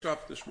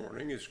Up this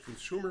morning is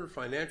Consumer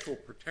Financial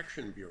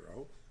Protection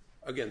Bureau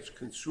against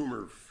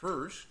Consumer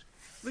First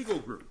Legal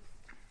Group.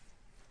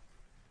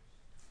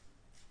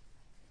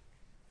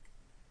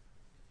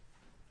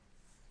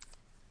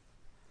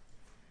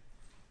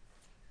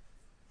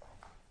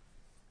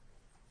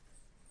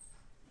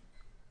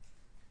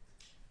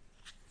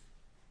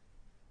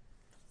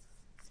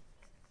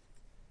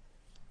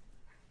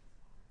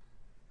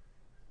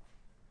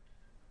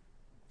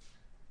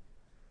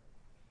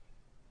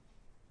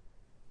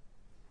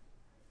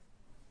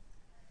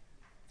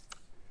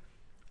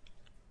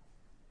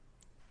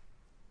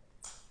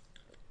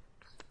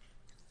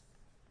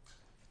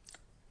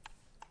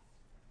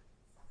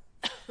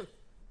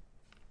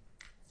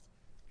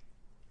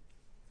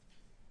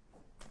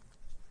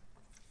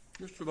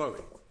 Mr.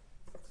 Lovey.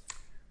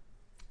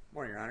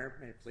 Morning, Your Honor.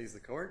 May it please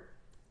the Court.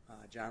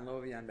 John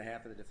Lovey on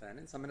behalf of the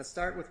defendants. I'm going to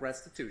start with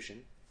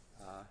restitution,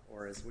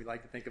 or as we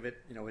like to think of it,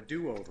 a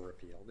do-over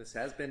appeal. This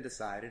has been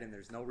decided, and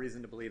there's no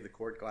reason to believe the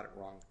Court got it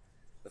wrong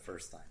the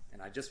first time.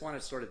 And I just want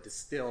to sort of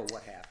distill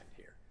what happened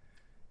here.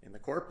 In the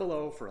court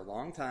below, for a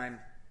long time,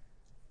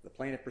 the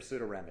plaintiff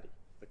pursued a remedy.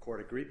 The Court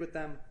agreed with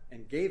them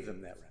and gave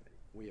them that remedy.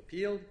 We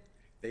appealed.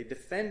 They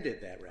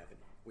defended that remedy.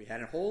 We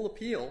had a whole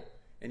appeal.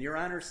 And Your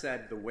Honor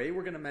said the way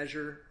we're going to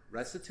measure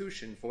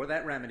restitution for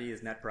that remedy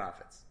is net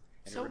profits.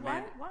 And so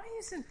why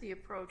isn't the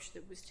approach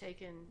that was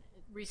taken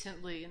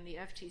recently in the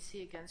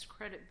FTC against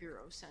Credit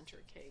Bureau Center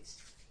case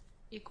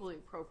equally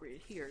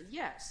appropriate here?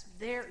 Yes,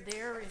 there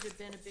it had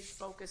been a big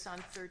focus on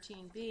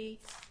 13B. The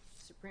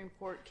Supreme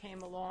Court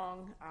came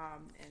along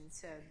and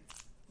said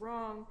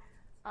wrong.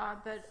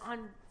 But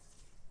on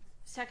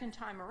second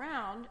time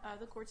around,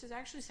 the Court says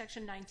actually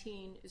Section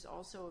 19 is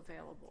also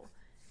available.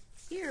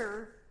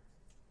 Here,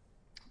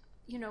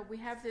 we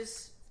have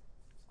this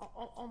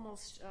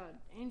almost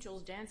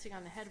angels dancing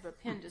on the head of a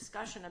pin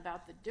discussion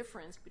about the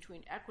difference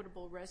between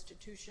equitable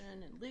restitution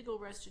and legal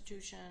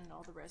restitution and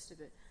all the rest of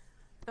it.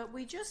 But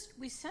we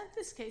sent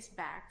this case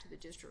back to the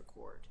district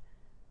court.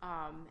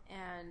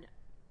 And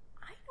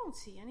I don't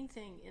see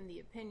anything in the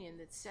opinion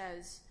that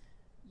says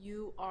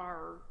you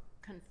are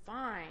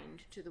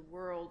confined to the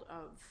world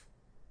of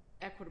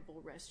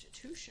equitable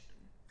restitution.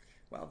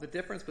 Well, the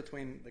difference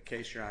between the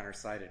case Your Honor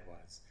cited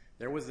was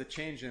there was a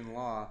change in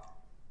law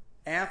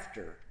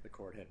after the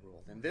court had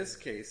ruled. In this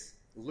case,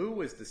 lieu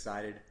was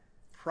decided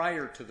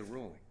prior to the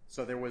ruling.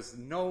 So there was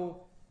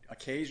no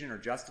occasion or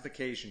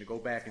justification to go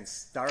back and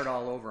start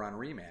all over on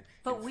remand.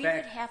 But we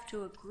would have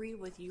to agree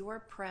with your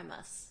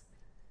premise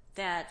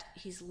that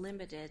he's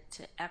limited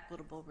to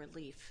equitable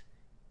relief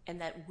and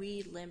that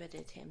we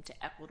limited him to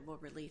equitable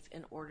relief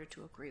in order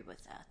to agree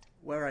with that.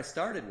 Where I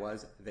started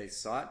was they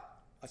sought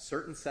a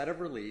certain set of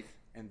relief,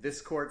 and this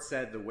court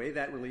said the way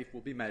that relief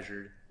will be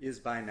measured is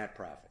by net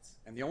profits.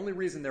 And the only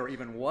reason there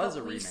even was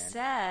a remand... But we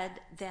said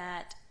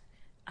that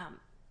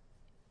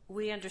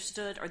we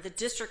understood, or the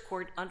district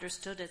court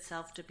understood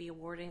itself to be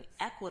awarding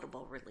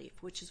equitable relief,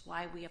 which is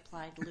why we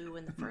applied lieu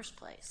in the first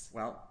place.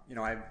 Well,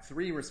 I have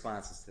three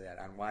responses to that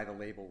on why the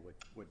label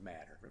would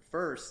matter. The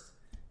first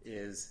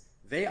is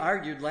they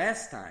argued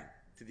last time,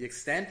 to the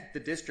extent the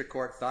district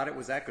court thought it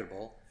was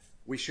equitable,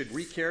 we should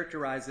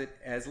recharacterize it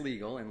as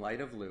legal in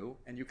light of lieu,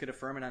 and you could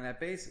affirm it on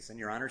that basis. And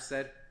Your Honor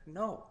said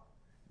no.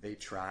 They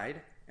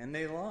tried, and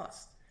they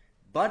lost.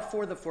 But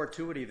for the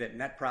fortuity that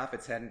net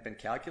profits hadn't been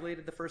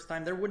calculated the first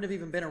time, there wouldn't have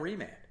even been a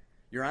remand.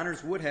 Your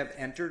Honors would have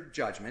entered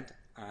judgment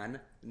on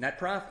net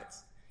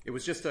profits. It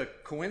was just a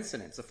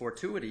coincidence, a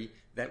fortuity,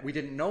 that we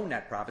didn't know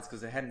net profits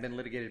because it hadn't been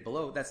litigated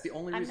below. That's the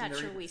only reason. I'm not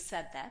sure we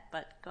said that,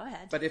 but go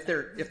ahead. But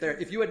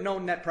if you had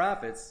known net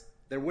profits,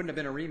 there wouldn't have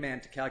been a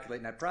remand to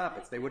calculate net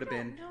profits. They would have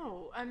been...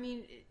 No, I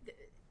mean,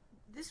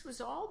 this was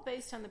all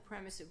based on the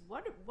premise of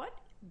what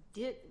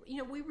did...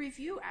 we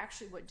review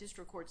actually what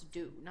district courts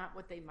do, not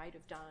what they might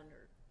have done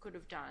or could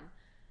have done.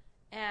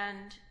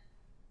 And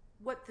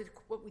what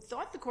we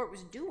thought the court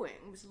was doing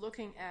was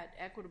looking at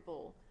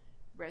equitable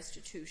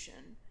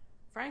restitution.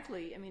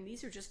 Frankly, I mean,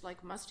 these are just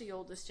like musty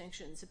old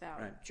distinctions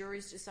about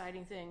juries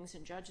deciding things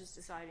and judges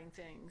deciding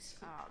things.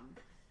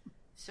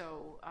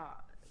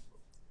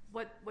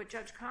 What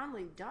Judge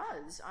Conley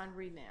does on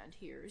remand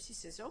here is he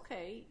says,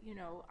 okay,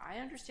 I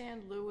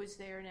understand lieu is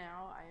there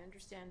now. I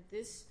understand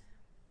this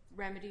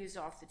remedy is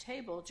off the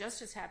table,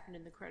 just as happened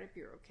in the Credit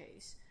Bureau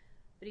case.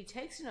 But he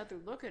takes another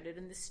look at it,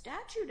 and the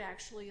statute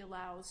actually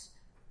allows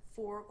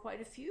for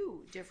quite a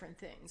few different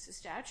things. The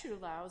statute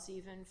allows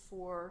even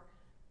for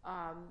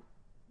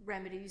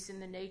remedies in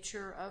the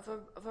nature of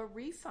a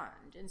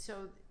refund. And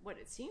so what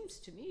it seems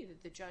to me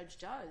that the judge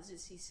does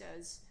is he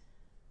says,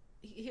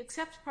 he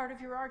accepts part of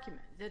your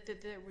argument, that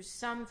there was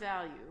some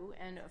value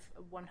and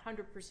a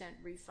 100%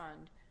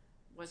 refund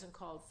wasn't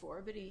called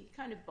for, but he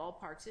kind of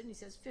ballparks it and he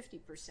says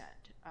 50%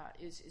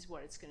 is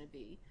what it's going to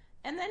be.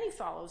 And then he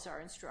follows our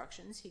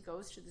instructions. He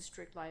goes to the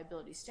strict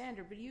liability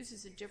standard, but he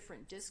uses a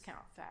different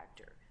discount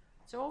factor.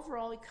 So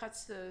overall, he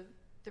cuts the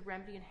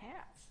remedy in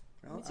half.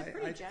 Well,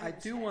 I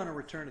do want to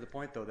return to the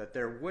point, though, that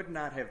there would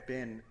not have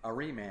been a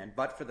remand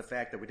but for the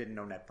fact that we didn't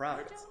know net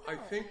profits. I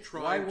think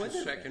trying to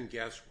second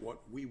guess what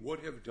we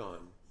would have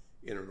done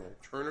in an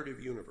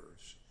alternative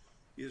universe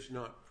is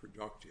not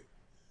productive.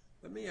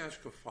 Let me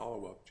ask a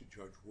follow-up to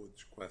Judge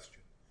Wood's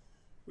question,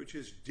 which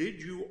is,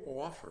 did you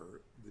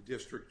offer the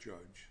district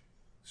judge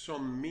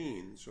some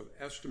means of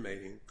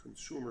estimating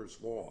consumers'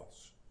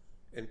 loss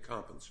and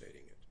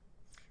compensating it?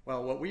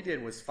 Well, what we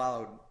did was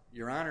follow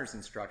Your Honor's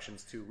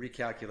instructions to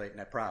recalculate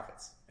net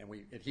profits, and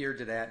we adhered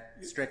to that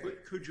strictly.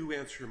 Could you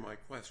answer my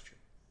question?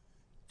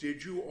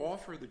 Did you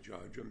offer the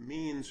judge a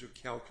means of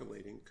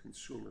calculating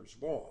consumers'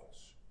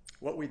 loss?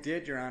 What we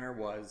did, Your Honor,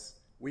 was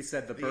we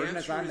said the burden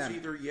is on them. The answer is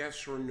either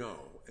yes or no,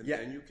 and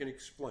then you can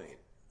explain.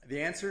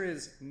 The answer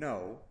is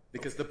no,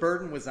 because the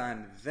burden was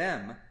on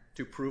them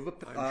to prove a...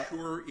 I'm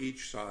sure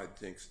each side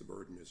thinks the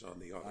burden is on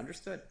the other.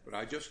 Understood. But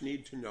I just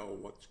need to know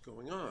what's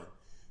going on.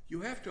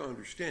 You have to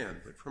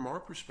understand that from our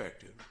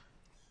perspective,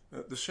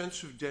 the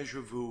sense of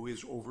déjà vu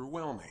is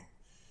overwhelming.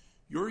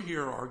 You're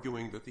here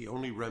arguing that the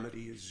only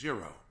remedy is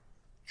zero,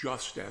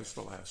 just as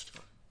the last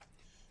time.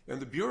 And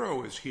the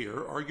Bureau is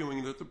here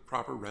arguing that the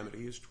proper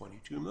remedy is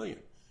 $22 million,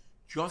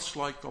 just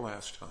like the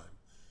last time,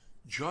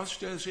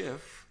 just as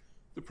if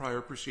the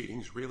prior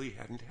proceedings really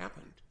hadn't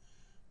happened.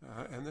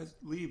 And that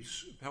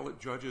leaves appellate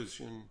judges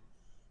in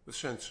a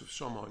sense of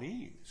some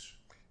unease.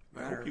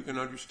 I hope you can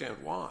understand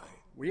why.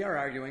 We are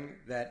arguing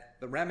that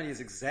the remedy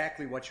is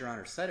exactly what Your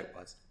Honor said it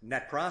was,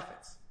 net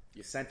profits.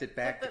 You sent it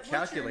back to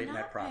calculate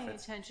net profits. What you're not paying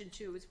attention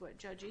to is what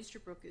Judge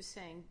Easterbrook is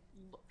saying.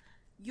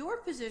 Your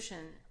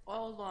position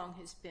all along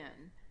has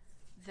been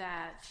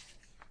that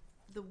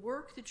the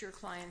work that your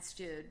clients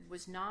did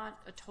was not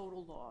a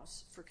total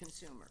loss for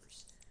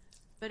consumers.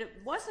 But it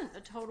wasn't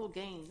a total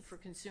gain for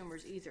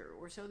consumers either,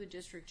 or so the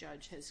district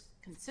judge has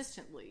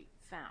consistently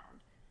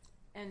found.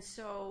 And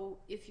so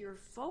if you're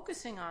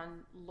focusing on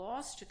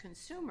loss to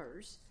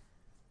consumers,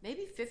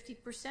 maybe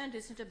 50%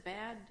 isn't a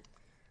bad,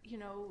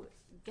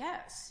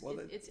 guess. Well,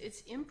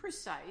 it's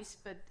imprecise,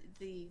 but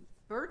the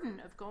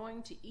burden of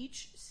going to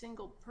each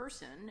single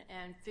person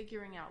and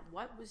figuring out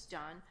what was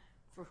done,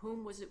 for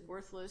whom was it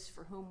worthless,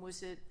 for whom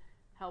was it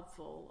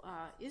helpful,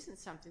 isn't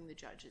something the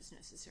judges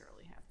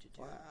necessarily have to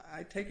do. Well,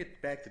 I take it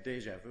back to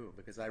déjà vu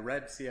because I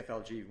read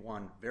CFLG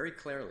 1 very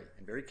clearly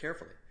and very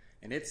carefully,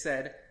 and it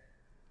said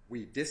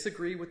we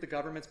disagree with the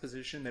government's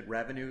position that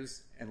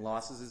revenues and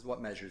losses is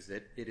what measures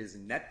it. It is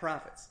net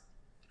profits.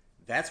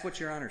 That's what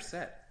Your Honor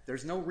said.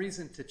 There's no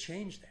reason to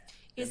change that.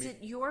 Is it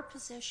your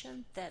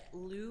position that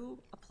lieu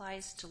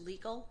applies to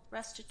legal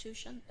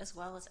restitution as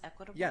well as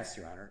equitable? Yes,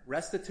 Your Honor.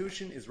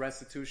 Restitution is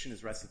restitution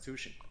is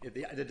restitution.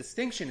 The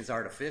distinction is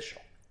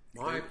artificial.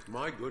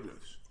 My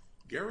goodness.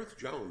 Gareth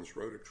Jones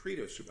wrote a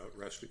treatise about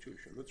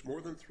restitution that's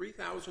more than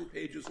 3,000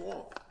 pages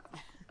long.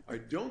 I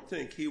don't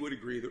think he would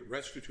agree that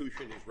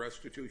restitution is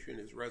restitution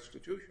is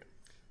restitution.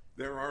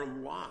 There are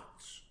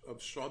lots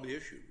of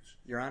sub-issues.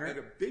 Your Honor. And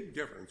a big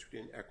difference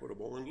between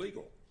equitable and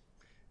legal.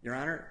 Your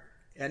Honor,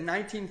 in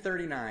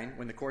 1939,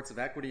 when the courts of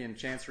equity and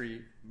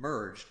chancery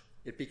merged,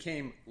 it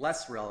became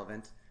less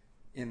relevant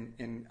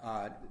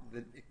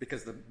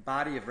because the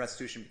body of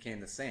restitution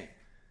became the same.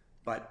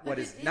 But what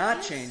has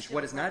not changed,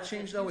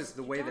 though, is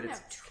the way that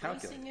it's calculated. You don't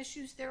have tracing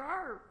issues. There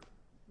are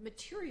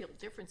material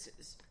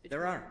differences.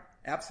 There are.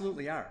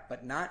 Absolutely are.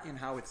 But not in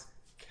how it's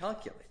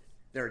calculated.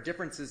 There are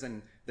differences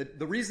in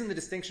the reason the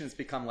distinction has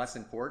become less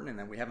important and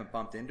that we haven't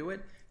bumped into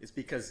it is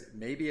because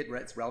maybe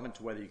it's relevant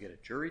to whether you get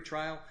a jury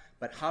trial,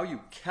 but how you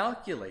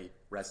calculate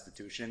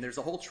restitution, and there's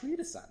a whole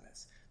treatise on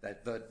this,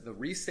 that the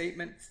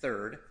restatement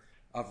third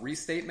of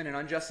restatement and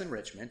unjust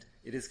enrichment,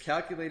 it is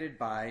calculated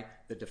by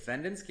the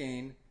defendant's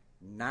gain,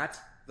 not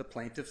the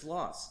plaintiff's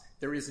loss.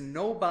 There is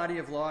no body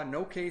of law,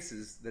 no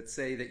cases that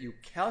say that you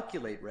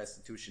calculate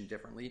restitution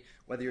differently,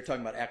 whether you're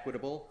talking about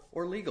equitable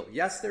or legal.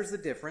 Yes, there's a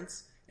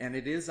difference, and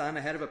it is on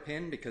the head of a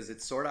pin because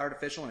it's sort of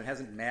artificial and it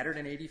hasn't mattered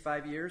in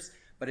 85 years,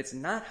 but it's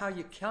not how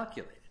you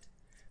calculate it.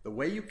 The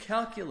way you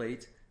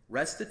calculate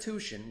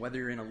restitution, whether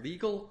you're in a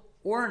legal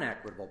or an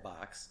equitable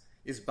box,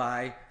 is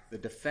by the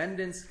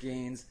defendant's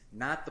gains,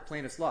 not the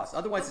plaintiff's loss.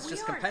 Otherwise, it's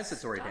just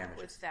compensatory damages. But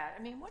we aren't stuck with that.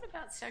 I mean, what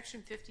about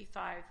Section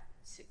 55?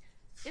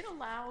 It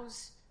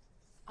allows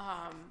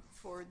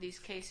for these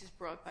cases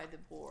brought by the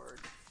board,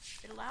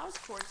 it allows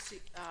courts to,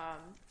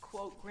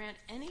 quote, grant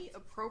any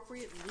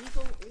appropriate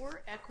legal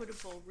or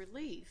equitable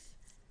relief,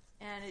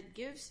 and it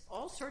gives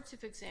all sorts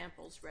of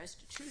examples,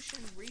 restitution,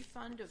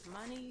 refund of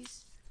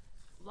monies,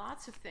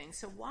 lots of things.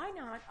 So why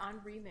not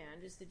on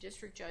remand, as the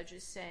district judge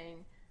is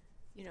saying,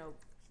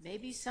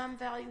 maybe some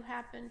value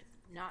happened,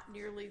 not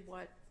nearly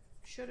what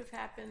should have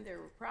happened, there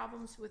were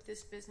problems with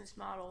this business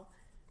model.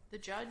 The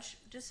judge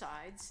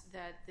decides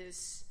that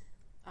this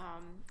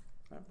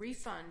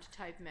refund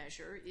type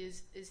measure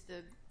is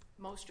the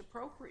most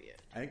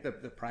appropriate. I think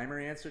the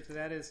primary answer to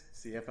that is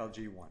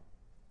CFLG 1.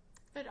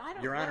 But I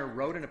don't Your know. Honor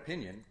wrote an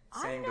opinion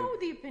saying... I know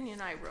the opinion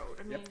I wrote.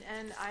 I mean,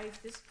 and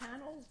this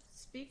panel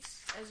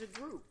speaks as a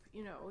group.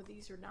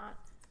 These are not,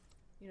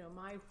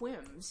 my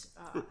whims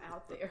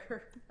out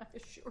there, I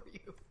assure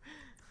you.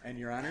 And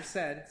Your Honor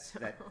said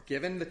that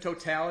given the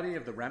totality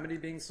of the remedy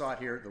being sought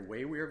here, the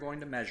way we are going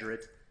to measure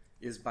it,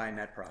 is by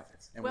net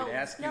profits. And well, we'd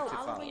ask you to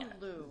follow following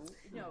that. Lou,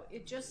 no,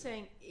 it just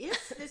saying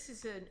if this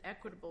is an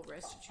equitable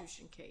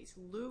restitution case,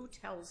 Lou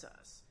tells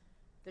us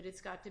that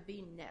it's got to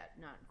be net,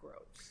 not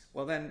gross.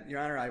 Well then, Your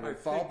Honor, I would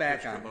fall think,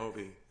 back Mr. on...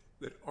 Movey,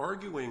 that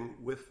arguing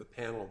with the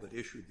panel that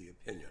issued the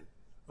opinion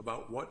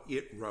about what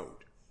it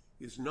wrote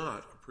is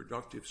not a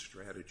productive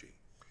strategy.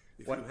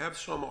 If you have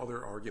some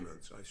other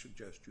arguments, I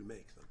suggest you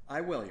make them.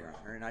 I will, Your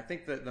Honor, and I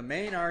think that the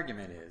main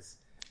argument is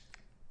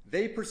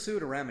they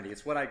pursued a remedy.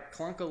 It's what I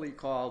clunkily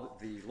called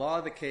the law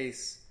of the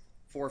case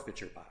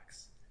forfeiture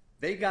box.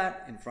 They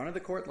got in front of the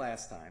court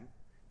last time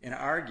and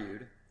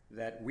argued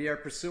that we are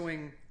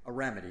pursuing a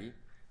remedy,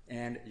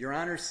 and Your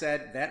Honor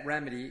said that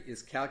remedy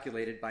is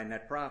calculated by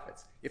net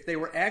profits. If they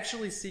were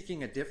actually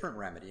seeking a different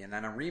remedy and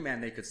on a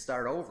remand they could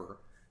start over,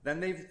 then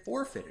they've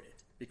forfeited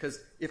it.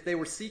 Because if they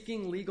were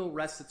seeking legal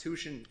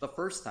restitution the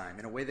first time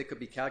in a way that could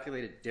be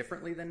calculated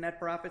differently than net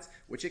profits,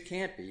 which it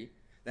can't be,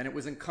 then it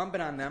was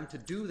incumbent on them to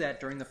do that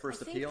during the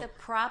first appeal. I think the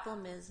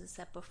problem is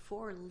that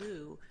before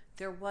Lou,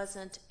 there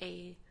wasn't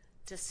a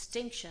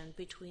distinction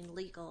between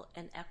legal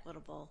and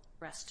equitable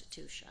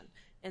restitution.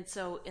 And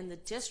so in the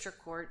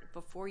district court,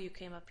 before you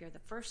came up here the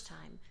first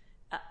time,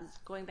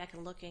 going back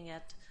and looking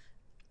at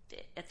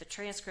the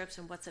transcripts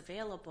and what's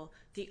available,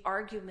 the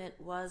argument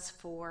was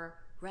for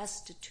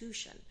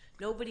restitution.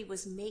 Nobody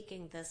was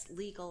making this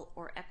legal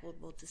or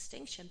equitable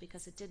distinction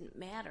because it didn't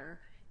matter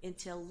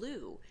until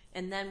Lou.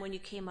 And then when you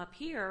came up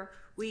here,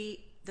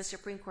 the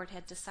Supreme Court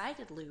had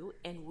decided Lou,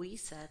 and we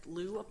said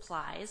Lou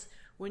applies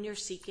when you're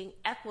seeking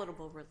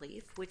equitable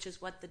relief, which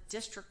is what the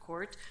district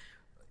court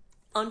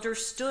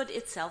understood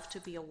itself to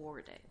be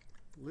awarding.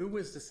 Lou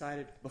was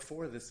decided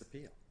before this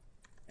appeal.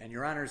 And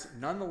Your Honors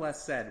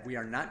nonetheless said we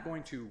are not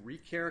going to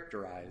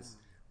recharacterize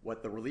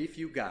what the relief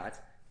you got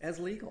as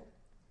legal.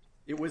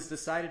 It was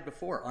decided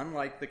before,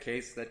 unlike the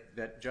case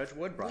that Judge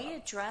Wood brought up. We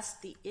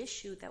addressed the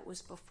issue that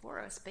was before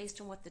us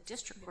based on what the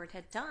district court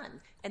had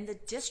done. And the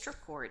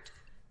district court,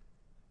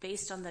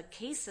 based on the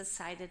cases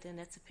cited in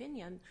its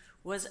opinion,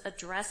 was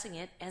addressing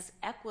it as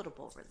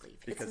equitable relief.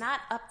 It's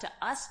not up to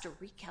us to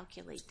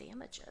recalculate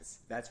damages.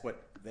 That's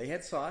what they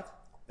had sought.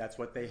 That's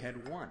what they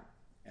had won.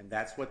 And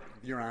that's what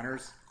Your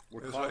Honors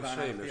were called on As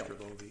I say, appeal.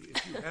 Mr. Lovey,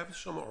 if you have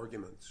some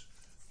arguments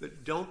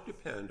that don't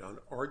depend on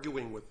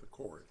arguing with the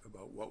court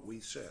about what we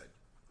said,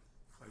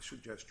 I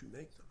suggest you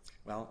make them.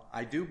 Well,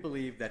 I do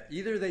believe that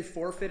either they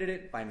forfeited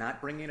it by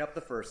not bringing it up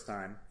the first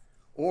time,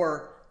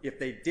 or if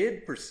they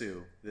did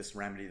pursue this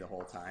remedy the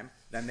whole time,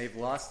 then they've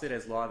lost it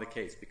as law of the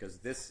case because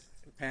this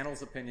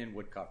panel's opinion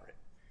would cover it.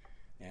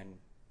 And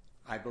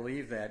I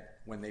believe that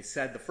when they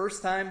said the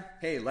first time,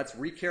 hey, let's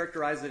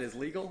recharacterize it as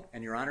legal,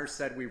 and Your Honor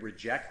said we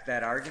reject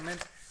that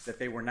argument, that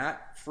they were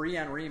not free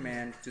on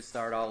remand to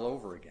start all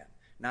over again.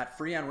 Not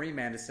free on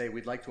remand to say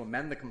we'd like to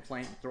amend the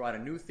complaint and throw out a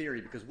new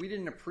theory because we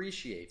didn't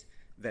appreciate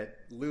that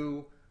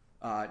Lou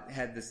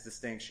had this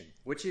distinction,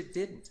 which it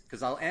didn't,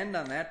 because I'll end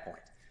on that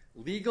point.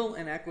 Legal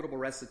and equitable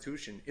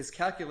restitution is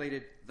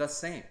calculated the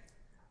same.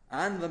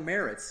 On the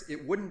merits,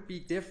 it wouldn't be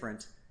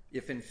different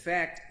if, in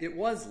fact, it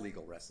was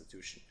legal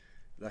restitution.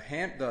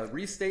 The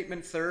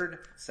Restatement 3rd,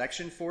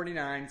 Section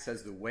 49,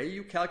 says the way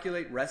you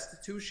calculate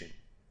restitution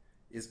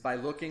is by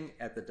looking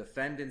at the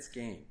defendant's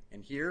gain.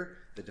 And here,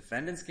 the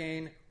defendant's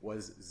gain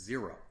was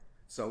 0.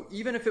 So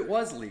even if it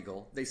was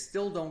legal, they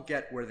still don't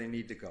get where they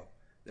need to go.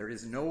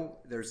 There's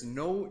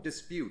no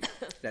dispute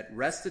that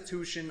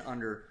restitution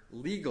under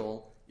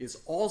legal is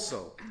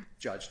also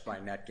judged by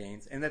net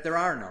gains and that there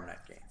are no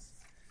net gains.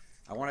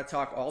 I want to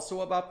talk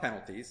also about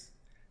penalties.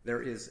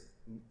 There is,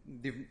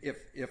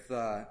 if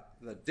the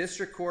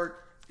district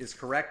court is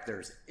correct,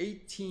 there's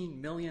 $18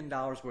 million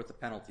worth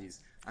of penalties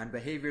on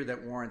behavior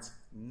that warrants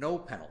no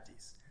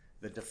penalties.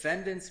 The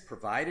defendants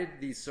provided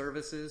these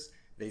services.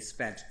 They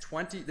spent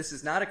this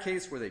is not a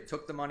case where they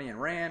took the money and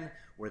ran,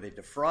 where they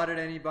defrauded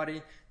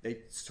anybody. They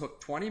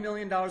took $20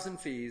 million in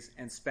fees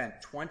and spent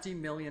 $20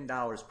 million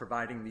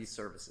providing these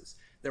services.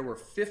 There were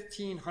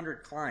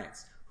 1,500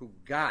 clients who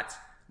got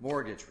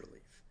mortgage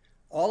relief.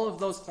 All of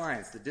those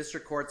clients, the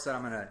district court said,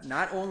 I'm going to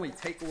not only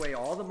take away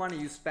all the money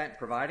you spent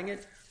providing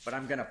it, but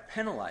I'm going to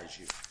penalize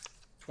you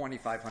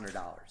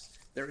 $2,500.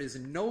 There is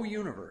no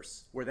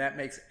universe where that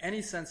makes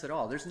any sense at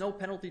all. There's no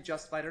penalty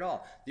justified at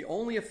all. The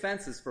only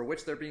offenses for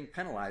which they're being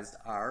penalized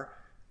are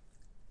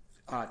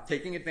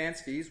taking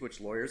advance fees,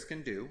 which lawyers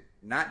can do,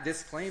 not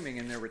disclaiming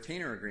in their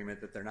retainer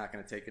agreement that they're not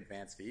going to take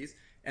advance fees,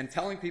 and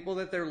telling people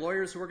that they're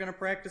lawyers who are going to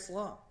practice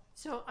law.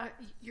 So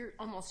you're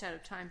almost out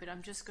of time, but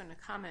I'm just going to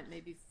comment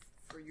maybe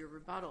for your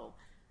rebuttal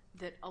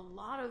that a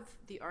lot of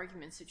the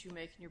arguments that you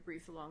make in your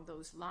brief along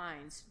those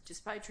lines,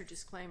 despite your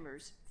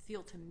disclaimers,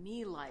 feel to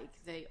me like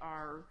they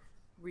are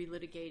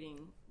relitigating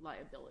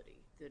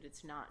liability, that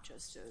it's not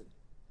just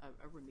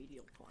a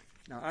remedial point.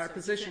 Now, our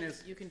position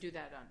is... You can do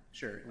that on...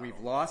 Sure. We've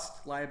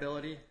lost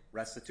liability.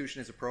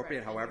 Restitution is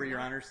appropriate, however your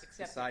honors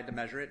decide to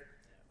measure it,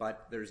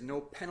 but there's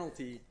no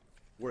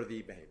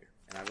penalty-worthy behavior,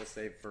 and I will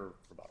save for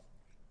rebuttal.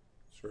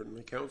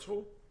 Certainly,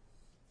 counsel.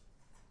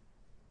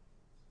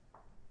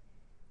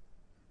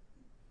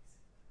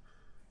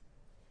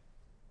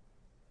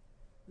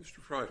 Mr.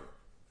 Friedel.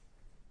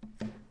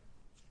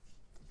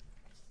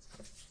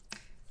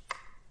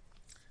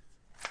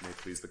 May it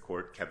please the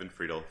Court, Kevin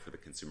Friedel for the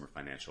Consumer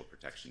Financial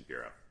Protection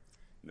Bureau.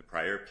 In the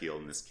prior appeal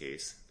in this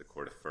case, the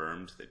Court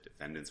affirmed that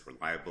defendants were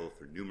liable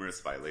for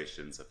numerous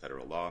violations of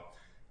federal law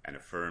and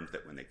affirmed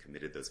that when they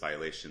committed those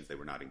violations, they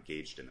were not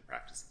engaged in the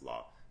practice of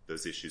law.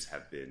 Those issues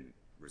have been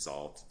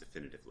resolved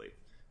definitively.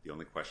 The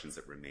only questions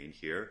that remain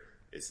here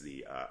is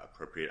the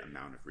appropriate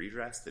amount of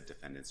redress that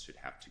defendants should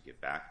have to give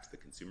back to the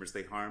consumers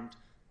they harmed,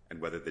 and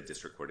whether the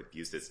district court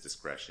abused its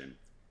discretion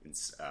in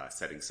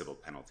setting civil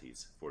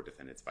penalties for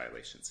defendants'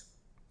 violations.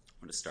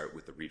 I'm going to start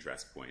with the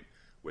redress point,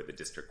 where the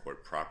district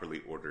court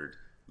properly ordered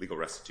legal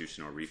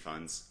restitution or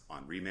refunds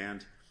on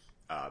remand,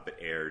 but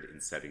erred in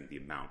setting the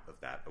amount of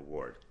that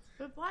award.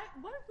 But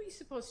what are we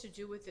supposed to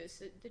do with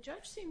this? The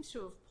judge seems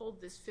to have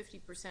pulled this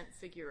 50%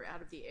 figure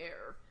out of the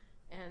air,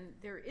 and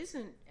there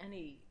isn't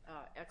any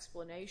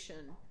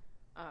explanation.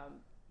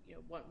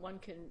 One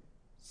can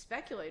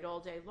speculate all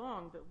day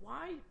long, but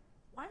why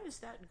is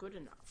that good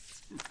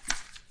enough?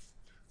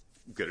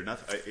 Good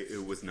enough?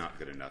 It was not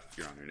good enough,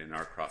 Your Honor. And in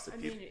our cross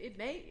appeal, it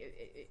may,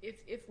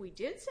 if we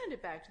did send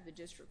it back to the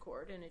district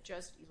court and it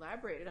just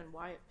elaborated on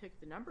why it picked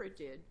the number it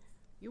did,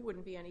 you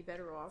wouldn't be any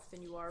better off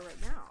than you are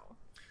right now.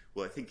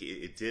 Well, I think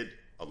it did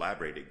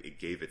elaborate. It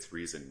gave its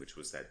reason, which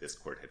was that this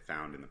court had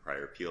found in the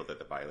prior appeal that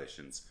the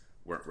violations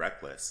weren't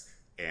reckless,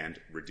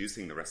 and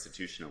reducing the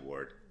restitution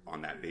award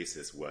on that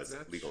basis was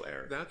legal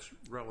error. That's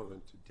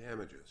relevant to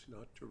damages,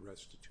 not to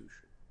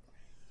restitution.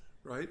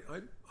 Right?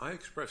 I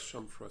expressed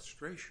some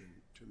frustration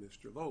to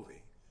Mr.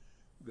 Lovey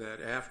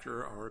that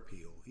after our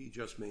appeal, he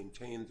just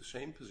maintained the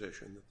same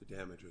position that the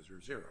damages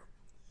are zero.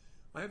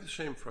 I have the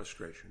same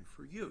frustration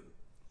for you.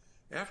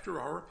 After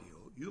our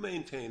appeal, you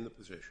maintain the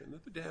position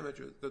that the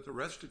damages, that the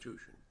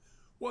restitution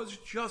was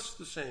just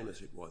the same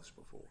as it was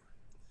before,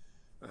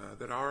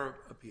 that our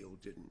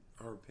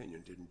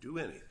opinion didn't do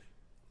anything.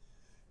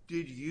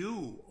 Did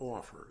you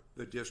offer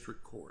the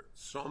district court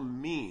some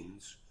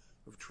means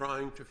of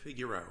trying to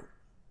figure out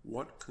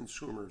what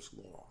consumers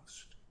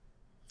lost?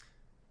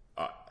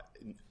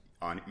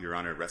 Your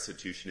Honor,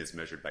 restitution is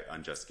measured by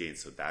unjust gain,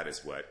 so that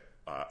is what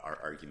our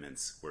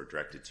arguments were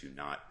directed to,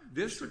 not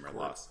District consumer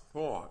court loss.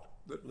 thought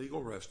that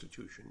legal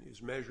restitution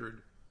is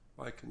measured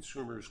by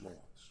consumers' loss.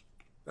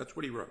 That's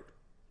what he wrote.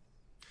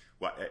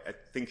 Well, I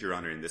think, Your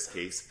Honor, in this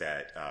case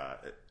that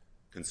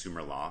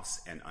consumer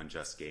loss and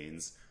unjust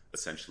gains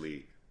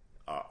essentially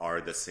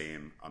are the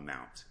same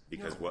amount.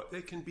 Because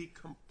they can be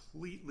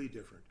completely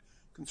different.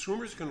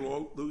 Consumers can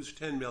lose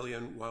 $10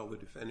 million while the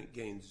defendant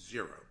gains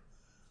zero.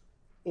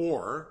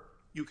 Or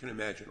you can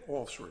imagine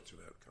all sorts of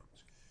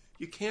outcomes.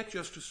 You can't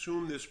just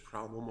assume this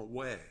problem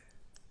away.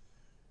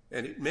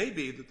 And it may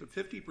be that the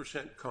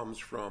 50% comes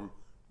from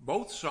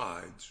both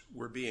sides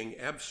were being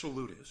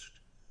absolutist.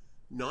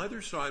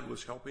 Neither side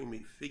was helping me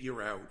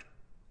figure out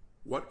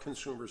what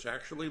consumers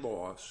actually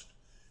lost.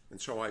 And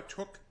so I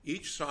took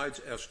each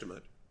side's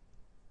estimate,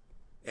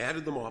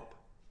 added them up,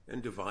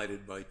 and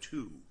divided by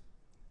 2.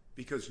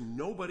 Because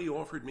nobody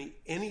offered me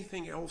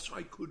anything else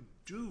I could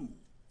do.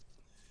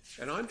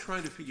 And I'm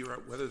trying to figure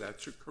out whether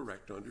that's a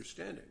correct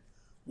understanding.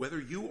 Whether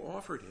you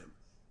offered him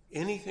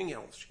anything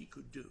else he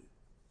could do.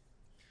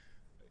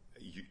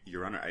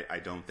 Your Honor, I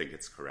don't think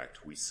it's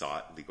correct. We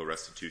sought legal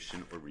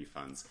restitution or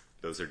refunds.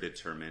 Those are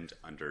determined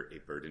under a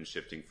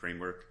burden-shifting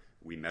framework.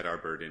 We met our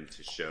burden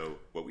to show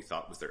what we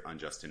thought was their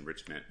unjust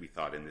enrichment. We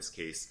thought in this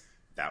case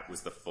that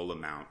was the full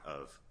amount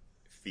of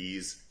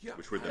fees,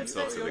 which were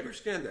themselves I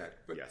understand that,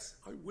 but yes.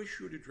 I wish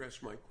you would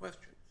address my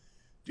question.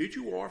 Did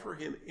you offer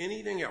him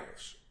anything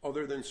else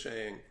other than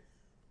saying,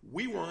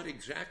 we want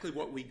exactly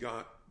what we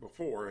got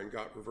before and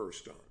got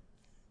reversed on,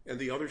 and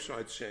the other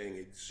side saying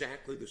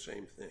exactly the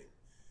same thing?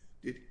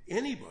 Did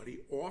anybody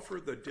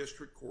offer the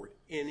district court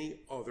any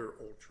other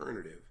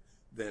alternative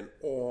than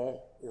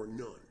all or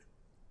none?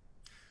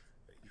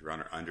 Your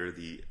Honor, under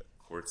the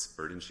court's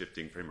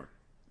burden-shifting framework,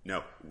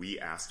 no. We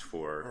asked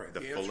for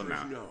the full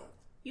amount. Is no.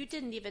 You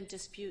didn't even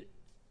dispute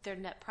their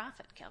net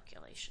profit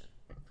calculation.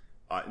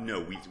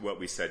 No, what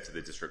we said to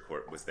the district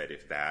court was that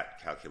if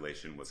that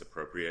calculation was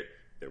appropriate,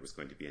 there was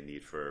going to be a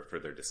need for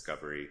further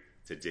discovery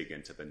to dig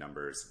into the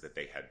numbers that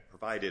they had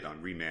provided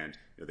on remand.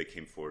 They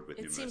came forward with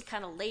numerous... It seemed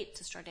kind of late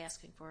to start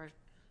asking for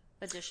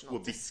additional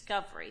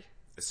discovery.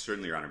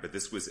 Certainly, Your Honor, but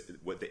this was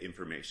what the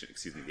information,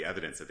 the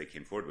evidence that they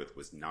came forward with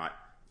was not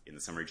in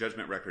the summary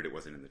judgment record. It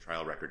wasn't in the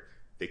trial record.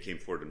 They came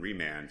forward in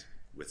remand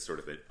with sort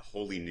of a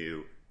wholly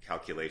new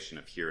calculation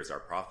of here is our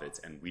profits,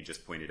 and we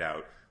just pointed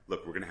out,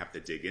 look, we're going to have to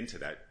dig into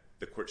that.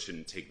 The court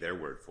shouldn't take their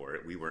word for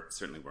it. We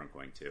certainly weren't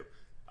going to.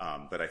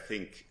 But I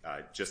think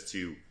just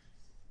to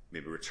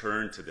maybe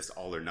return to this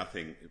all or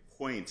nothing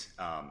point,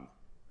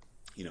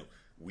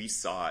 we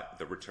sought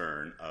the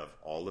return of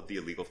all of the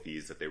illegal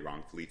fees that they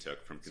wrongfully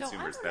took from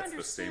consumers. So I don't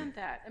understand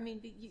that. I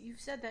mean, you've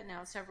said that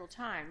now several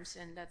times,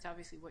 and that's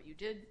obviously what you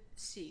did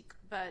seek.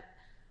 But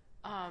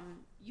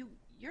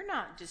you're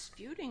not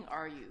disputing,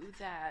 are you,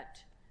 that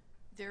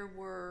there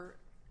were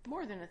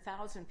more than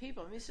 1,000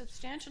 people, I mean, a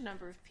substantial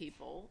number of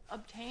people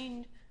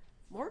obtained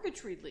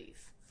mortgage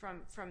relief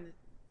from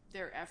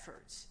their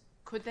efforts?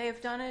 Could they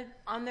have done it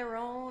on their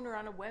own or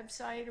on a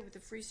website or with a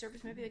free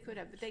service? Maybe they could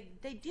have, but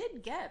they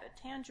did get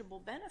a tangible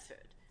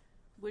benefit,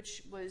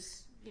 which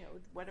was,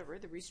 whatever,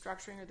 the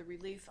restructuring or the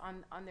relief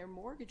on their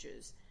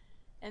mortgages.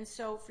 And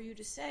so for you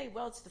to say,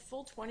 well, it's the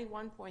full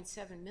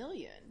 $21.7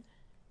 million,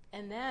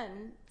 and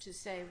then to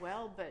say,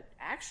 well, but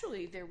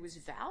actually there was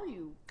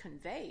value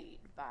conveyed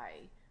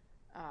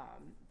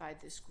by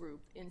this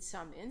group in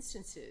some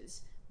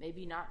instances,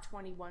 maybe not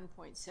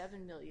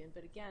 $21.7 million,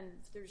 but again,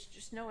 there's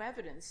just no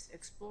evidence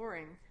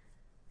exploring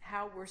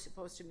how we're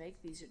supposed to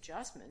make these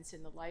adjustments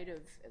in the light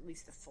of at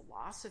least the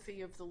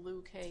philosophy of the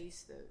Liu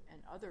case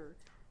and other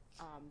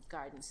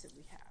guidance that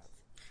we have.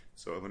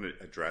 So I want to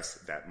address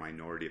that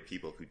minority of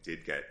people who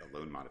did get a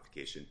loan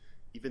modification.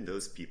 Even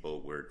those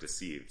people were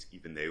deceived.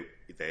 Even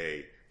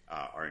they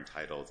are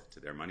entitled to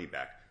their money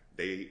back.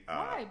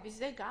 Why? Because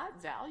they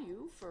got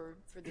value for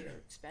their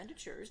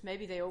expenditures.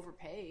 Maybe they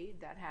overpaid.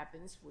 That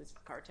happens with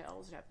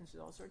cartels. It happens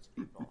with all sorts of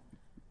people.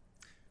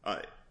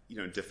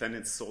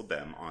 Defendants sold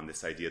them on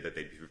this idea that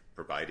they'd be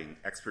providing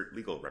expert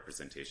legal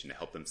representation to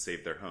help them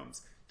save their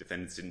homes.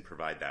 Defendants didn't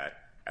provide that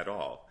at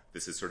all.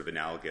 This is sort of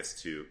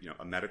analogous to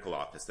a medical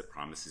office that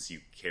promises you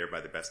care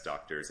by the best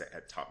doctors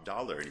at top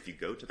dollar. And if you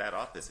go to that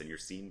office and you're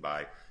seen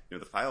by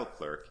the file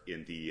clerk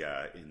in the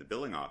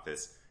billing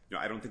office,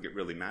 I don't think it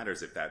really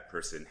matters if that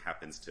person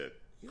happens to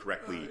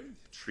correctly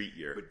treat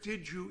your... But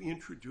did you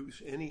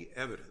introduce any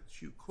evidence?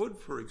 You could,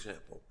 for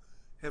example,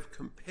 have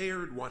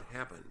compared what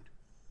happened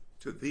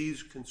to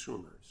these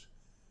consumers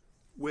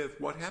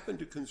with what happened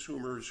to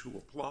consumers who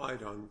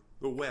applied on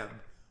the web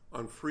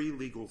on free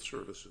legal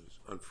services,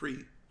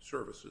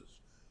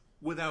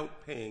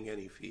 without paying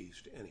any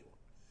fees to anyone.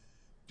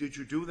 Did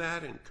you do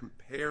that and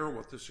compare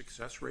what the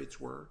success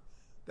rates were?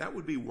 That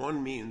would be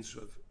one means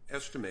of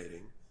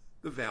estimating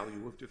the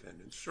value of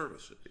defendants'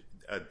 services.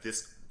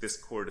 This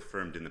court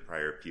affirmed in the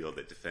prior appeal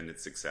that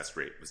defendants' success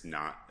rate was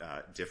not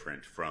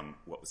different from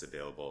what was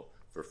available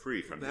for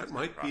free from that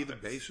might be the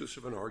basis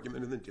of an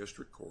argument in the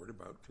district court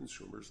about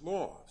consumers'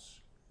 loss.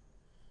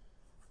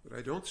 But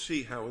I don't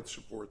see how it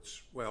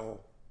supports,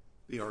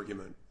 the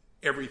argument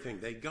everything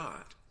they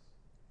got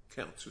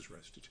counts as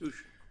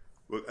restitution.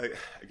 Well,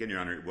 again, Your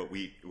Honor, what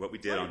we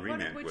did on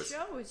remand was... What it would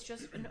show is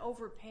just an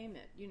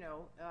overpayment.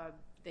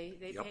 They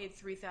paid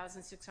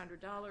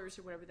 $3,600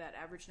 or whatever that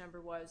average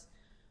number was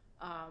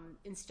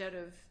instead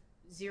of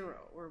zero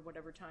or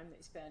whatever time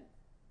they spent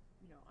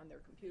on their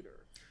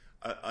computer.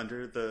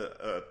 Under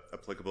the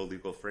applicable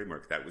legal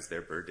framework, that was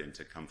their burden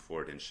to come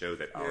forward and show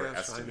that our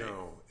estimate... Yes, I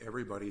know.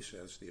 Everybody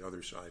says the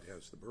other side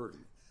has the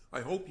burden.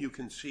 I hope you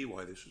can see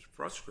why this is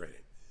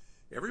frustrating.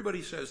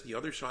 Everybody says the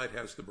other side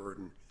has the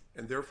burden,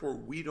 and therefore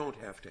we don't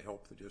have to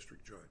help the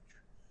district judge.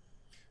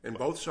 And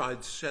both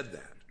sides said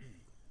that.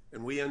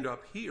 And we end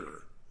up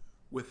here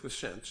with the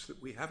sense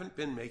that we haven't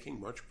been making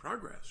much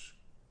progress.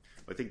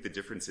 I think the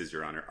difference is,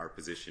 Your Honor, our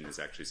position is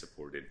actually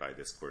supported by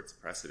this court's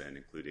precedent,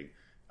 including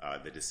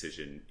the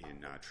decision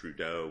in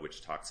Trudeau,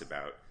 which talks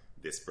about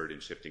this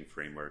burden-shifting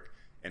framework.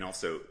 And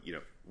also,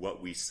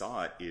 what we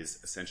sought is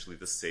essentially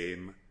the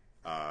same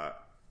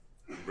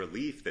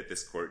relief that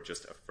this court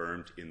just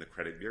affirmed in the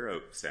Credit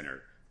Bureau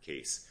Center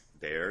case.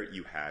 There,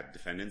 you had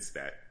defendants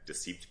that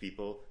deceived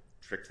people,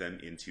 tricked them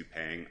into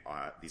paying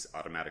these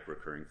automatic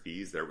recurring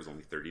fees. There was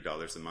only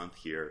 $30 a month.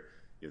 Here,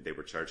 they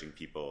were charging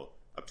people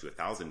up to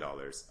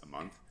 $1,000 a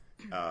month.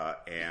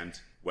 And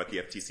what the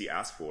FTC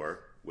asked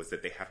for was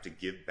that they have to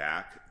give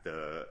back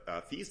the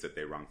fees that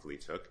they wrongfully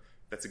took.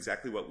 That's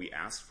exactly what we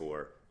asked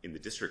for in the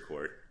district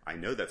court. I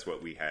know that's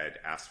what we had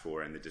asked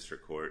for in the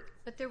district court.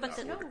 But there was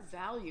no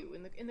value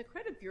in the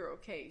Credit Bureau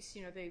case.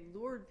 They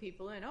lured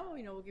people in.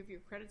 We'll give you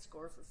a credit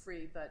score for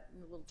free, but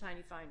in a little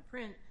tiny fine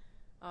print.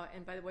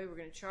 And by the way, we're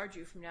going to charge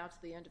you from now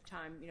to the end of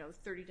time,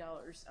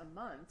 $30 a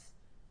month.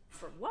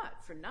 For what?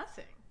 For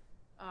nothing.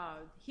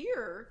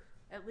 Here,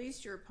 at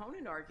least your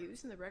opponent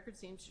argues, and the record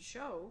seems to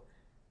show,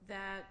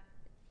 that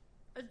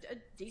a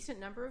decent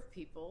number of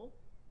people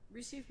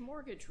received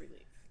mortgage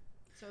relief.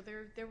 So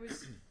there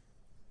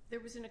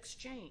was an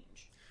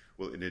exchange.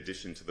 Well, in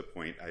addition to the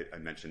point I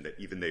mentioned that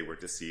even they were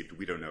deceived,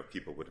 we don't know if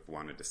people would have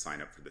wanted to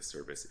sign up for this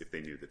service if they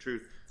knew the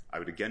truth. I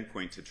would again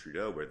point to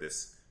Trudeau, where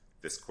this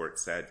court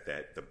said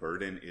that the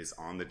burden is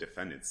on the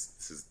defendants.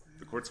 This is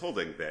the court's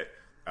holding that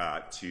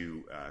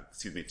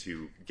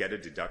to get a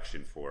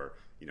deduction for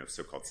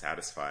so-called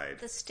satisfied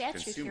The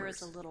statute consumers. Here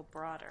is a little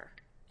broader.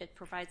 It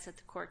provides that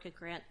the court could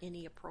grant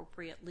any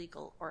appropriate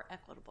legal or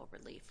equitable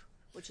relief,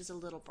 which is a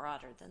little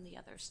broader than the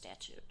other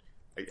statute.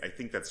 I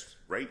think that's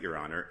right, Your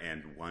Honor,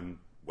 and one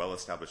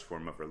well-established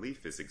form of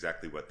relief is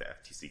exactly what the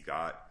FTC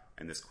got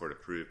and this court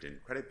approved in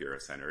Credit Bureau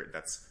Center.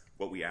 That's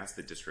what we asked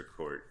the district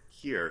court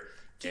here.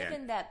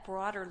 Given that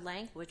broader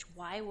language,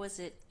 why was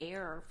it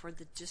error for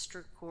the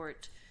district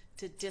court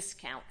to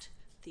discount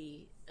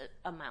the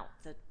amount,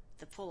 the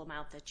full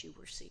amount that you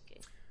were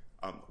seeking?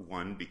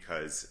 One,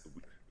 because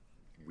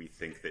we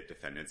think that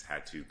defendants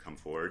had to come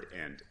forward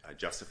and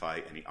justify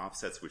any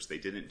offsets, which they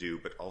didn't do,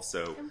 but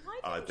also... And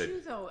why didn't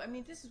you, though? I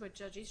mean, this is what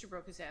Judge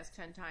Easterbrook has asked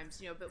 10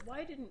 times, but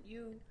why didn't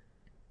you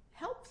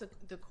help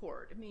the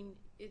court? I mean,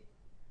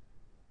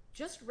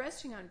 just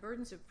resting on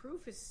burdens of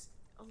proof is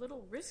a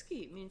little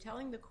risky. I mean,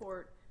 telling the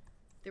court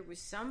there was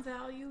some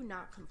value,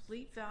 not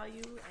complete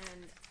value,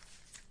 and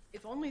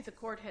if only the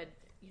court had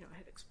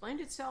explained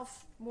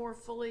itself more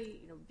fully,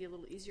 it'd be a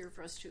little easier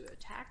for us to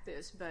attack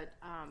this, but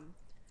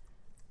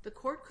the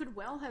court could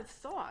well have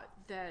thought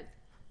that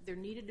there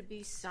needed to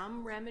be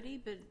some remedy,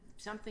 but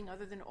something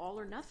other than all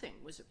or nothing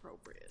was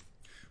appropriate.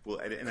 Well,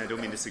 and I don't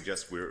mean to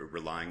suggest we're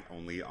relying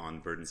only on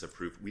burdens of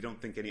proof. We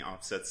don't think any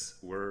offsets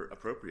were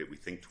appropriate. We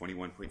think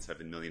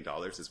 $21.7 million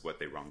is what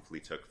they wrongfully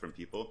took from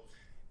people,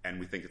 and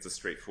we think it's a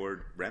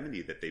straightforward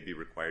remedy that they be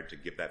required to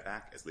give that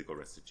back as legal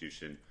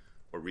restitution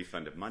or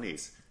refund of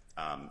monies.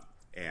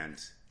 And,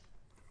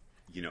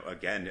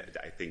 again,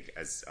 I think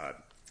as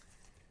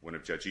one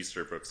of Judge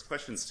Easterbrook's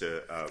questions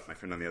to my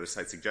friend on the other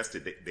side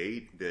suggested,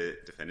 the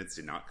defendants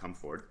did not come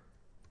forward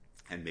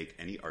and make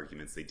any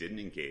arguments. They didn't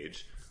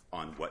engage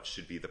on what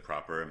should be the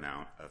proper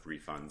amount of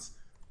refunds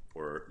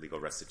or legal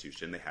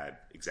restitution. They had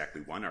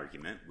exactly one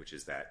argument, which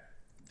is that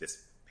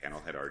this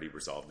panel had already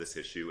resolved this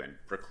issue and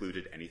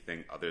precluded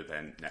anything other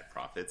than net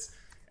profits.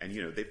 And,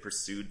 they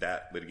pursued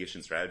that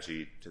litigation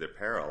strategy to their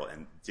peril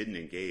and didn't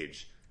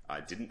engage,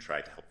 didn't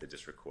try to help the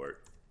district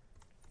court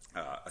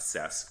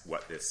assess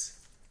what this...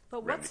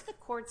 But what's the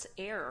court's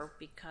error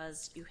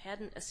because you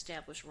hadn't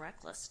established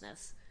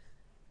recklessness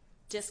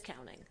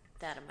discounting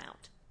that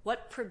amount?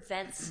 What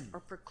prevents or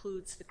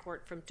precludes the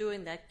court from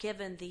doing that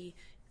given the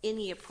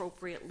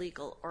inappropriate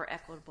legal or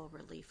equitable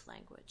relief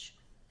language?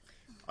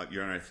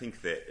 Your Honor, I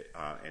think that,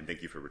 and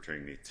thank you for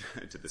returning me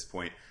to this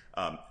point,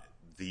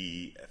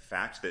 the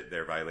fact that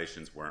their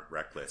violations weren't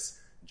reckless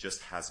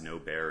just has no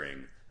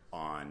bearing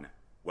on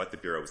what the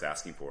Bureau was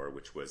asking for,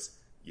 which was,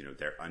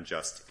 their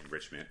unjust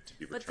enrichment to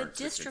be returned to But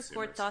the district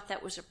court thought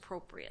that was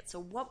appropriate.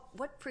 So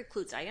what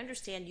precludes? I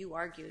understand you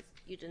argued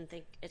you didn't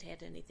think it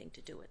had anything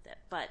to do with it,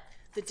 but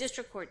the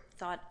district court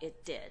thought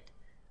it did.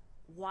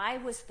 Why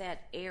was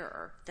that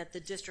error that the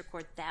district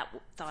court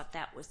thought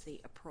that was the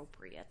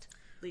appropriate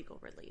legal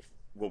relief?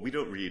 Well, we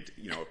don't read,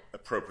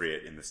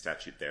 appropriate in the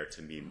statute there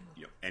to mean,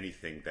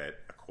 anything that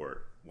a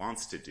court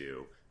wants to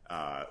do.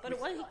 But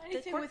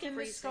anything within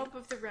the scope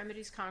of the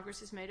remedies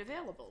Congress has made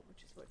available,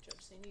 which is what Judge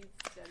Saini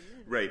said a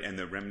minute ago. Right, and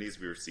the remedies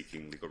we were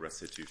seeking, legal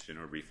restitution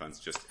or refunds,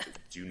 just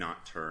do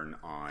not turn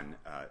on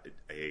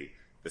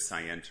the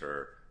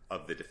scienter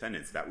of the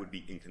defendants. That would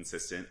be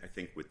inconsistent, I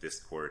think, with this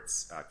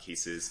court's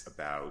cases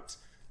about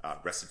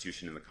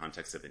restitution in the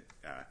context of an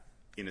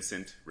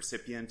innocent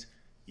recipient.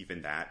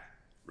 Even that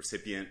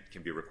recipient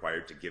can be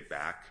required to give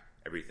back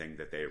everything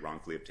that they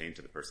wrongfully obtained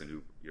to the person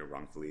who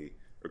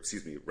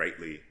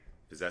rightly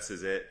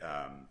possesses it.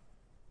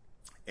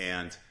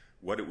 And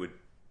what it would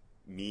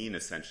mean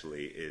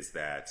essentially is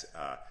that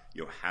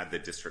had the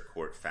district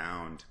court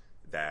found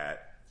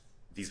that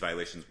these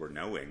violations were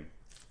knowing,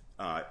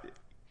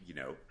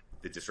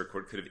 the district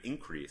court could have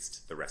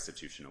increased the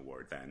restitution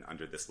award then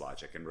under this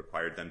logic and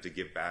required them to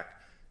give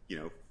back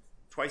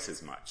twice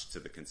as much to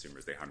the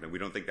consumers they harmed. And we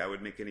don't think that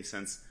would make any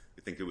sense.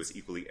 We think it was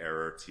equally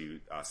error to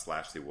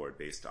slash the award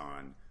based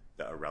on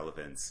the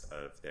irrelevance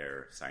of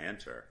their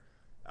scienter.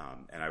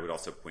 And I would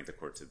also point the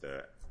court to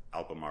the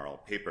Albemarle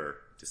paper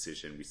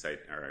decision we cite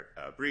in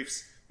our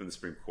briefs from the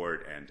Supreme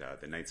Court and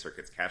the Ninth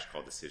Circuit's cash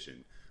call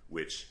decision,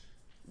 which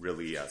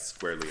really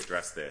squarely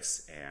address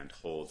this and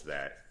hold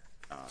that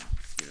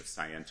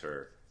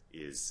scienter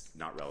is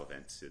not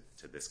relevant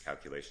to this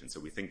calculation. So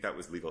we think that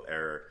was legal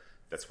error.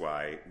 That's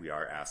why we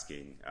are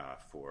asking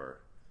for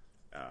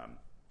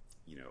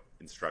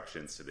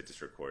instructions to the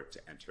district court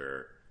to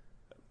enter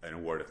an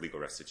award of legal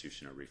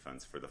restitution or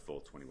refunds for the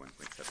full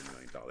 $21.7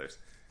 million.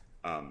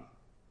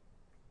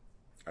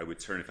 I would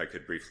turn, if I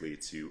could briefly,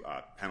 to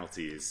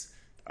penalties.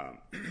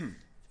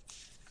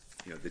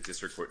 The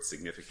district court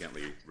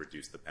significantly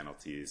reduced the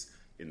penalties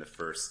in the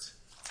first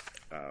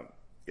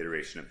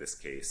iteration of this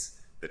case.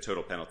 The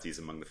total penalties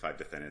among the 5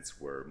 defendants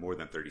were more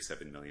than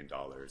 $37 million.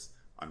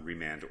 On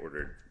remand,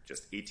 ordered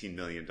just $18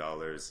 million,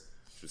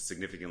 which was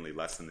significantly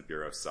less than the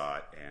Bureau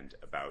sought and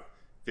about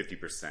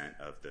 50%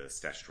 of the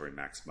statutory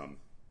maximum.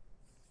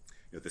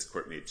 This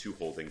court made 2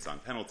 holdings on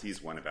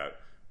penalties, one about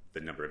the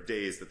number of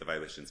days that the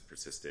violations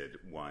persisted,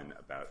 one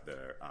about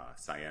the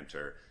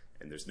scienter.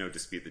 And there's no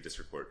dispute the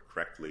district court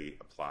correctly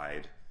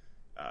applied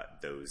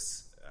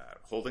those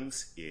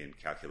holdings in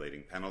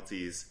calculating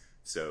penalties.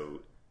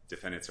 So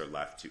defendants are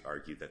left to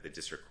argue that the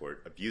district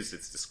court abused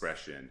its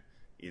discretion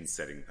in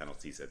setting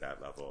penalties at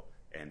that level,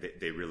 and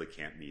they really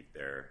can't meet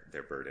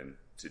their burden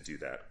to do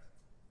that.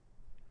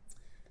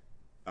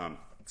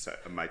 So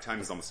my time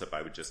is almost up.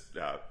 I would just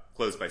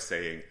close by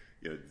saying,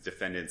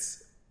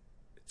 defendants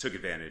took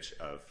advantage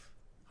of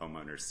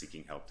homeowners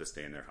seeking help to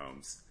stay in their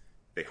homes.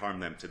 They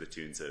harmed them to the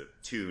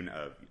tune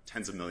of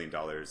tens of millions of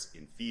dollars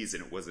in fees,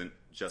 and it wasn't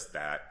just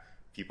that.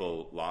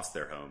 People lost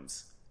their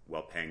homes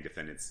while paying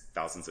defendants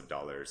thousands of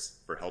dollars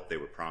for help they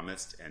were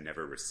promised and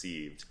never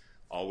received.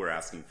 All we're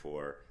asking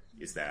for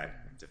is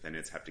that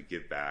defendants have to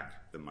give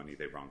back the money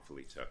they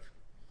wrongfully took.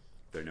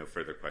 If there are no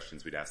further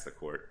questions, we'd ask the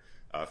court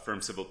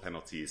affirm civil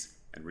penalties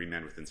and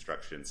remand with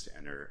instructions to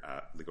enter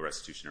legal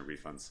restitution or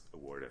refunds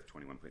award of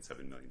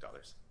 $21.7 million.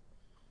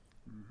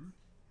 Mm-hmm.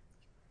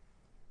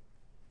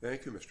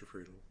 Thank you, Mr.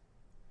 Friedel.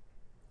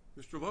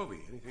 Mr. Lovey,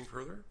 anything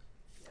further?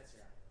 Yes,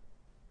 Your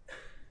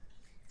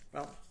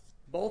Honor. Well,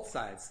 both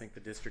sides think the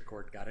district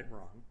court got it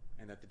wrong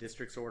and that the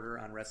district's order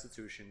on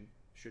restitution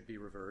should be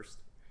reversed.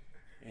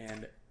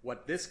 And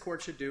what this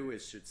court should do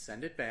is should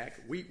send it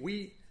back.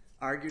 We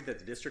argued that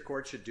the district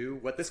court should do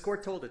what this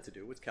court told it to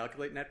do, was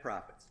calculate net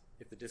profits.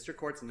 If the district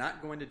court's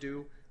not going to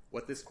do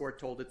what this court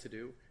told it to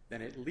do,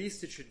 then at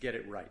least it should get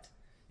it right.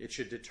 It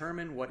should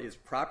determine what is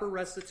proper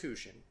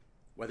restitution,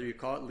 whether you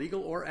call it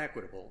legal or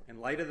equitable, in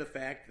light of the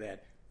fact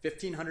that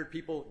 1,500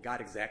 people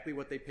got exactly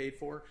what they paid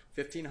for,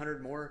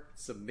 1,500 more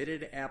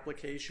submitted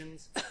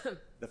applications.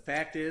 The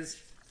fact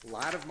is, a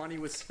lot of money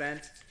was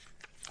spent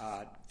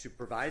to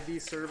provide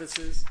these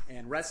services,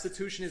 and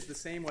restitution is the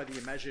same whether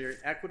you measure it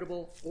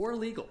equitable or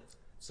legal.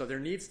 So there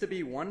needs to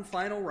be one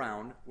final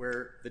round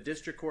where the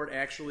district court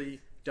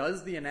actually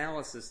does the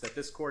analysis that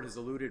this court has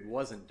alluded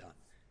wasn't done.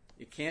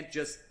 It can't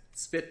just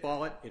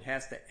spitball it. It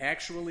has to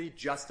actually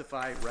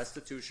justify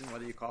restitution,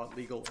 whether you call it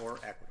legal or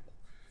equitable.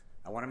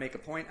 I want to make a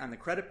point on the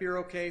Credit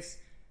Bureau case.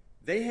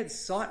 They had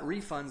sought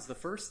refunds the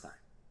first time.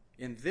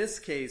 In this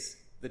case,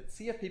 the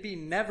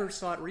CFPB never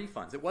sought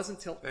refunds. It wasn't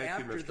until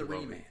after the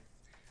remand.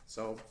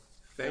 So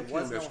thank you,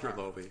 Mr.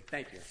 Lovey.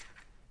 Thank you.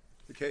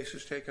 The case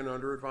is taken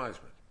under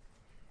advisement.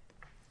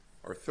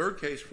 Our third case